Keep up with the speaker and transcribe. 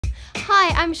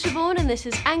Hi, I'm Siobhan and this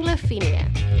is Anglophenia.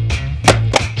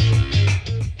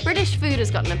 British food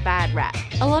has gotten a bad rap.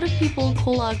 A lot of people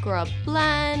call our grub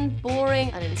bland,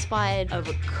 boring, uninspired,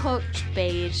 overcooked,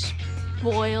 beige,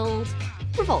 boiled,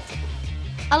 revolting.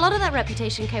 A lot of that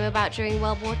reputation came about during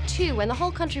World War II when the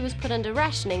whole country was put under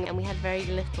rationing and we had very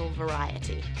little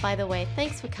variety. By the way,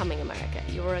 thanks for coming, America.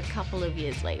 You were a couple of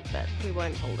years late, but we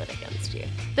won't hold it against you.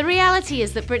 The reality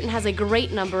is that Britain has a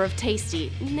great number of tasty,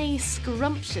 nay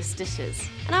scrumptious dishes.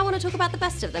 And I want to talk about the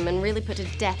best of them and really put to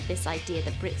death this idea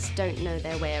that Brits don't know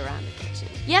their way around the kitchen.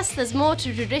 Yes, there's more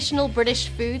to traditional British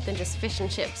food than just fish and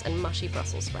chips and mushy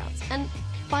Brussels sprouts. And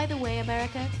by the way,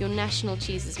 America, your national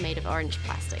cheese is made of orange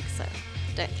plastic, so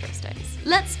don't throw stones.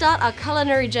 Let's start our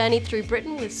culinary journey through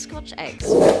Britain with Scotch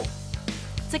eggs.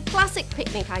 It's a classic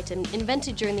picnic item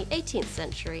invented during the 18th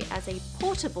century as a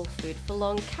portable food for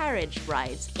long carriage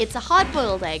rides. It's a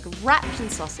hard-boiled egg wrapped in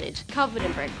sausage, covered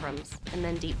in breadcrumbs, and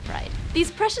then deep fried.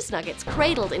 These precious nuggets,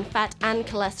 cradled in fat and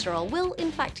cholesterol, will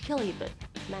in fact kill you, but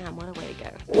man, what a way to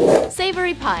go.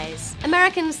 Savoury pies.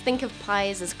 Americans think of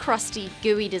pies as crusty,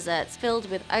 gooey desserts filled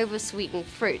with over-sweetened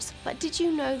fruit, but did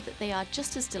you know that they are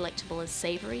just as delectable as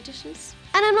savoury dishes?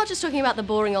 And I'm not just talking about the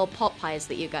boring old pot pies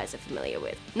that you guys are familiar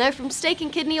with. No, from steak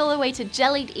and kidney all the way to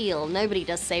jellied eel, nobody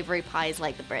does savoury pies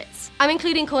like the Brits. I'm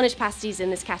including Cornish pasties in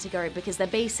this category because they're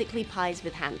basically pies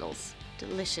with handles.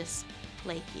 Delicious,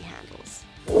 flaky handles.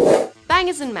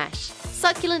 Bangers and mash.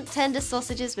 Succulent, tender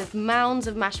sausages with mounds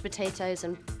of mashed potatoes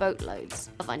and boatloads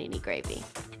of oniony gravy.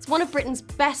 It's one of Britain's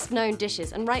best known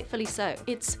dishes, and rightfully so.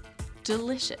 It's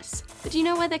delicious. But do you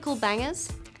know why they're called bangers?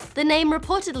 The name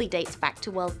reportedly dates back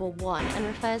to World War I and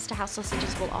refers to how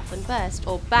sausages will often burst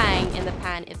or bang in the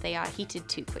pan if they are heated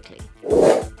too quickly.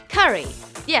 Curry.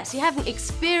 Yes, you haven't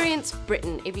experienced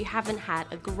Britain if you haven't had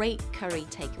a great curry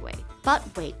takeaway. But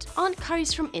wait, aren't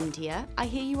curries from India, I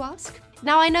hear you ask?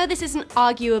 Now I know this isn't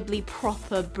arguably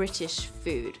proper British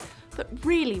food, but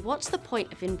really, what's the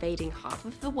point of invading half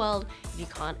of the world if you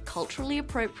can't culturally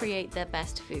appropriate their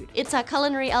best food? It's our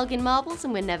culinary Elgin marbles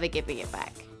and we're never giving it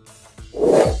back.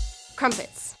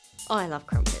 Crumpets. Oh, I love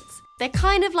crumpets. They're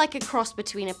kind of like a cross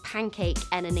between a pancake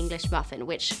and an English muffin,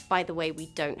 which, by the way, we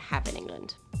don't have in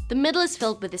England. The middle is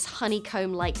filled with this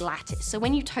honeycomb-like lattice, so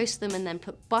when you toast them and then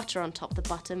put butter on top, the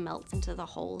butter melts into the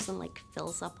holes and like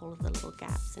fills up all of the little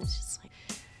gaps, and it's just like...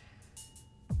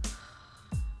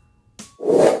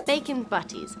 Bacon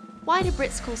butties. Why do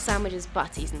Brits call sandwiches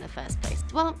butties in the first place?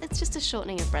 Well, it's just a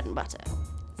shortening of bread and butter.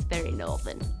 It's very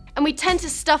northern. And we tend to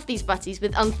stuff these butties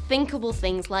with unthinkable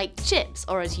things like chips,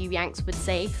 or as you Yanks would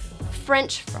say,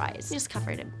 French fries. You just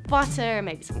cover it in butter,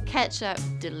 maybe some ketchup,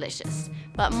 delicious.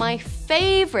 But my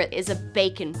favorite is a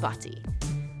bacon butty.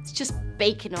 It's just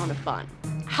bacon on a bun.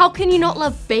 How can you not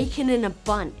love bacon in a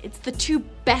bun? It's the two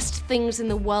best things in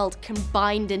the world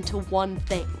combined into one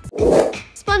thing.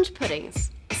 Sponge puddings.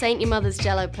 This ain't your mother's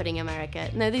Jell-O pudding, America.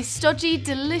 No, these stodgy,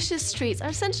 delicious treats are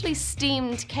essentially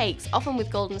steamed cakes, often with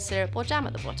golden syrup or jam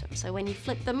at the bottom. So when you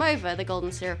flip them over, the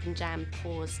golden syrup and jam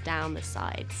pours down the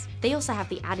sides. They also have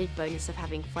the added bonus of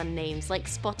having fun names like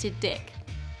Spotted Dick.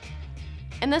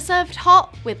 And they're served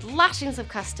hot with lashings of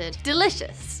custard.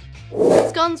 Delicious!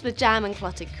 Scones with jam and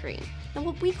clotted cream. Now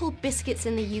what we call biscuits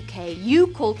in the UK, you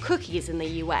call cookies in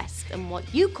the US, and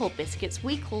what you call biscuits,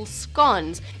 we call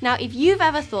scones. Now if you've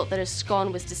ever thought that a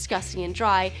scone was disgusting and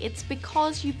dry, it's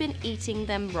because you've been eating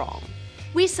them wrong.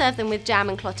 We serve them with jam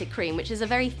and clotted cream, which is a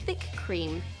very thick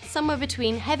cream, somewhere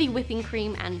between heavy whipping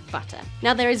cream and butter.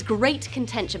 Now there is great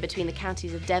contention between the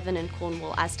counties of Devon and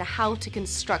Cornwall as to how to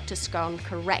construct a scone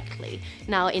correctly.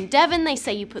 Now in Devon they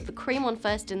say you put the cream on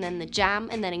first and then the jam,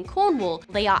 and then in Cornwall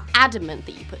they are adamant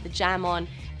that you put the jam on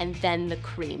and then the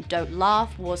cream. Don't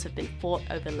laugh, wars have been fought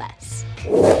over less.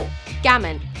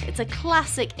 Gammon. It's a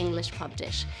classic English pub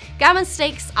dish. Gammon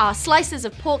steaks are slices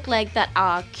of pork leg that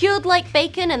are cured like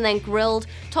bacon and then grilled,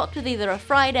 topped with either a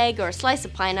fried egg or a slice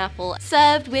of pineapple,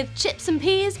 served with chips and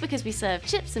peas because we serve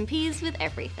chips and peas with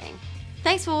everything.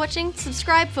 Thanks for watching,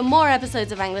 subscribe for more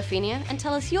episodes of Anglophenia, and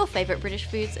tell us your favourite British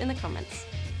foods in the comments.